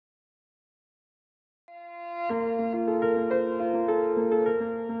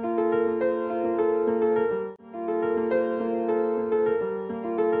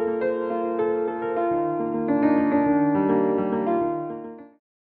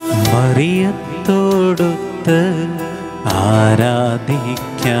മറിയത്തോടൊത്ത്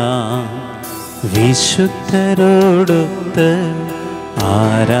ആരാധിക്കാം, വിശുദ്ധരോടൊത്ത്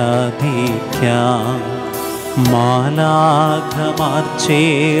ആരാധിക്കാം. മാലാഖമാർ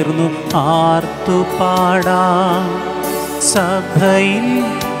ചേർന്നു ആർത്തുപാടാം, സഭയിൽ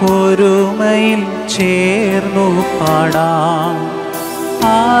ഒരുമയിൽ ചേർന്നു പാടാം.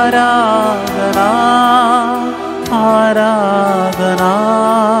 ആരാധന ആരാധന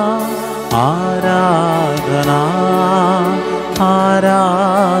ആരാധന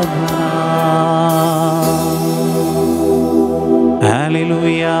ആരാധന.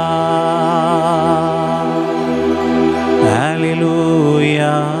 Hallelujah hallelujah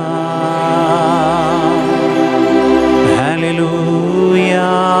hallelujah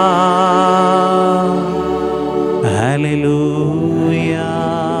hallelujah.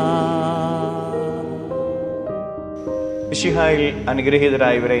 മിശിഹായിൽ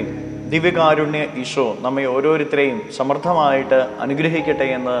അനുഗ്രഹീതരായവരെ, ദിവ്യകാരുണ്യ ഈശോ നമ്മെ ഓരോരുത്തരെയും സമൃദ്ധമായിട്ട് അനുഗ്രഹിക്കട്ടെ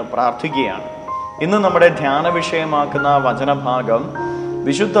എന്ന് പ്രാർത്ഥിക്കുകയാണ്. ഇന്ന് നമ്മുടെ ധ്യാന വിഷയമാക്കുന്ന വചനഭാഗം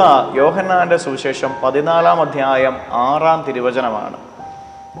വിശുദ്ധ യോഹന്നാന്റെ സുവിശേഷം 14-ാം അധ്യായം 6-ാം തിരുവചനമാണ്.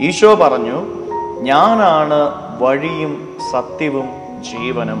 ഈശോ പറഞ്ഞു, ഞാനാണ് വഴിയും സത്യവും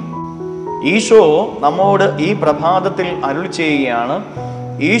ജീവനും. ഈശോ നമ്മോട് ഈ പ്രഭാതത്തിൽ അരുൾ ചെയ്യുകയാണ്,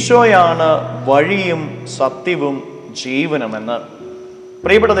 ഈശോയാണ് വഴിയും സത്യവും ജീവനുമെന്ന്.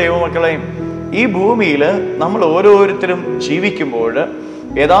 പ്രിയപ്പെട്ട ദൈവമക്കളെ, ഈ ഭൂമിയിൽ നമ്മൾ ഓരോരുത്തരും ജീവിക്കുമ്പോൾ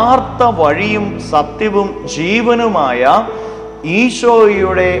യഥാർത്ഥ വഴിയും സത്യവും ജീവനുമായ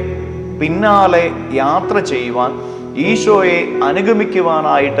ഈശോയുടെ പിന്നാലെ യാത്ര ചെയ്യുവാൻ, ഈശോയെ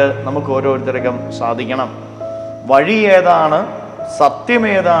അനുഗമിക്കുവാനായിട്ട് നമുക്ക് ഓരോരുത്തർക്കും സാധിക്കണം. വഴി ഏതാണ്, സത്യം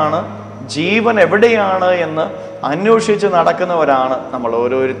ഏതാണ്, ജീവൻ എവിടെയാണ് എന്ന് അന്വേഷിച്ച് നടക്കുന്നവരാണ് നമ്മൾ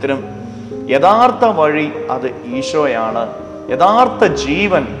ഓരോരുത്തരും. യഥാർത്ഥ വഴി അത് ഈശോയാണ്, യഥാർത്ഥ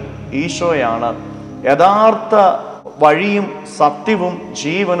ജീവൻ ഈശോയാണ്, യഥാർത്ഥ വഴിയും സത്യവും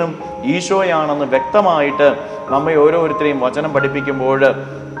ജീവനും ഈശോയാണെന്ന് വ്യക്തമായിട്ട് നമ്മെ ഓരോരുത്തരെയും വചനം പഠിപ്പിക്കുമ്പോൾ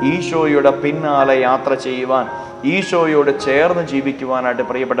ഈശോയുടെ പിന്നാലെ യാത്ര ചെയ്യുവാൻ, ഈശോയോട് ചേർന്ന് ജീവിക്കുവാനായിട്ട്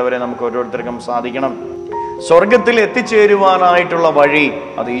പ്രിയപ്പെട്ടവരെ നമുക്ക് ഓരോരുത്തർക്കും സാധിക്കണം. സ്വർഗത്തിൽ എത്തിച്ചേരുവാനായിട്ടുള്ള വഴി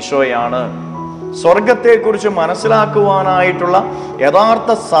അത് ഈശോയാണ്. സ്വർഗത്തെക്കുറിച്ച് മനസ്സിലാക്കുവാനായിട്ടുള്ള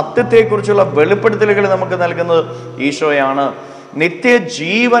യഥാർത്ഥ സത്യത്തെക്കുറിച്ചുള്ള വെളിപ്പെടുത്തലുകൾ നമുക്ക് നൽകുന്നത് ഈശോയാണ്.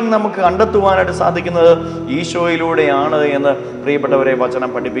 നിത്യജീവൻ നമുക്ക് കണ്ടെത്തുവാനായിട്ട് സാധിക്കുന്നത് ഈശോയിലൂടെയാണ് എന്ന് പ്രിയപ്പെട്ടവരെ വചനം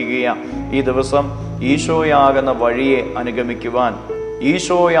പഠിപ്പിക്കുക. ഈ ദിവസം ഈശോയാകുന്ന വഴിയെ അനുഗമിക്കുവാൻ,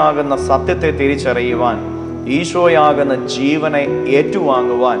 ഈശോയാകുന്ന സത്യത്തെ തിരിച്ചറിയുവാൻ, ഈശോയാകുന്ന ജീവനെ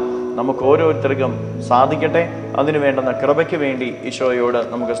ഏറ്റുവാങ്ങുവാൻ നമുക്ക് ഓരോരുത്തർക്കും സാധിക്കട്ടെ. അതിനു വേണ്ടുന്ന കൃപയ്ക്ക് വേണ്ടി ഈശോയോട്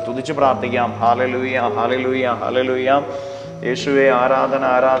നമുക്ക് സ്തുതിച്ച് പ്രാർത്ഥിക്കാം. Hallelujah hallelujah hallelujah. യേശുവേ, ആരാധന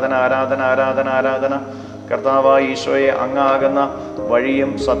ആരാധന ആരാധന ആരാധന ആരാധന. കർത്താവായ ഈശോയെ, അങ്ങാകുന്ന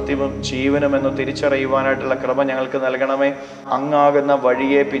വഴിയും സത്യവും ജീവനും എന്ന് തിരിച്ചറിയുവാനായിട്ടുള്ള കൃപ ഞങ്ങൾക്ക് നൽകണമേ. അങ്ങാകുന്ന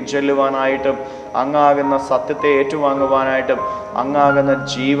വഴിയെ പിൻചെല്ലുവാനായിട്ടും, അങ്ങാകുന്ന സത്യത്തെ ഏറ്റുവാങ്ങുവാനായിട്ടും, അങ്ങാകുന്ന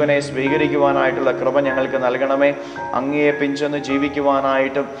ജീവനെ സ്വീകരിക്കുവാനായിട്ടുള്ള കൃപ ഞങ്ങൾക്ക് നൽകണമേ. അങ്ങയെ പിഞ്ചെന്ന്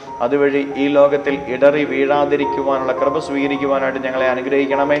ജീവിക്കുവാനായിട്ടും അതുവഴി ഈ ലോകത്തിൽ ഇടറി വീഴാതിരിക്കുവാനുള്ള കൃപ സ്വീകരിക്കുവാനായിട്ട് ഞങ്ങളെ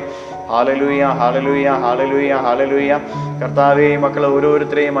അനുഗ്രഹിക്കണമേ. Hallelujah hallelujah hallelujah hallelujah. കർത്താവേ, ഈ മക്കളെ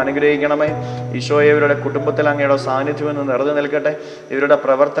ഓരോരുത്തരെയും അനുഗ്രഹിക്കണമേ. ഈശോയെ, ഇവരുടെ കുടുംബത്തിൽ അങ്ങയുടെ സാന്നിധ്യം എന്ന് നിറഞ്ഞു നിൽക്കട്ടെ. ഇവരുടെ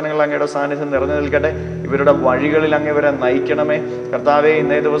പ്രവർത്തനങ്ങൾ അങ്ങയുടെ സാന്നിധ്യം നിറഞ്ഞു നിൽക്കട്ടെ. ഇവരുടെ വഴികളിൽ അങ്ങ് ഇവരെ നയിക്കണമേ. കർത്താവേ,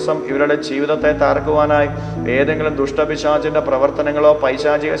 ഇന്നേ ദിവസം ഇവരുടെ ജീവിതത്തെ തകർക്കുവാനായി ഏതെങ്കിലും ദുഷ്ടപിശാചിന്റെ പ്രവർത്തനങ്ങളോ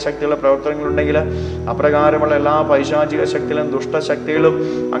പൈശാചിക ശക്തികളുടെ പ്രവർത്തനങ്ങളുണ്ടെങ്കിൽ അപ്രകാരമുള്ള എല്ലാ പൈശാചിക ശക്തികളും ദുഷ്ടശക്തികളും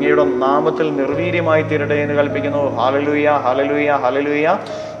അങ്ങയുടെ നാമത്തിൽ നിർവീര്യമായി തീരട്ടെ എന്ന് കൽപ്പിക്കുന്നു. Hallelujah hallelujah hallelujah.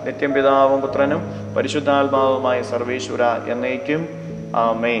 നിത്യം പിതാവും പുത്രനും പരിശുദ്ധാത്മാവുമായ സർവേശ്വര എന്നേക്കും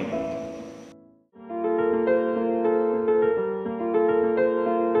ആമേൻ.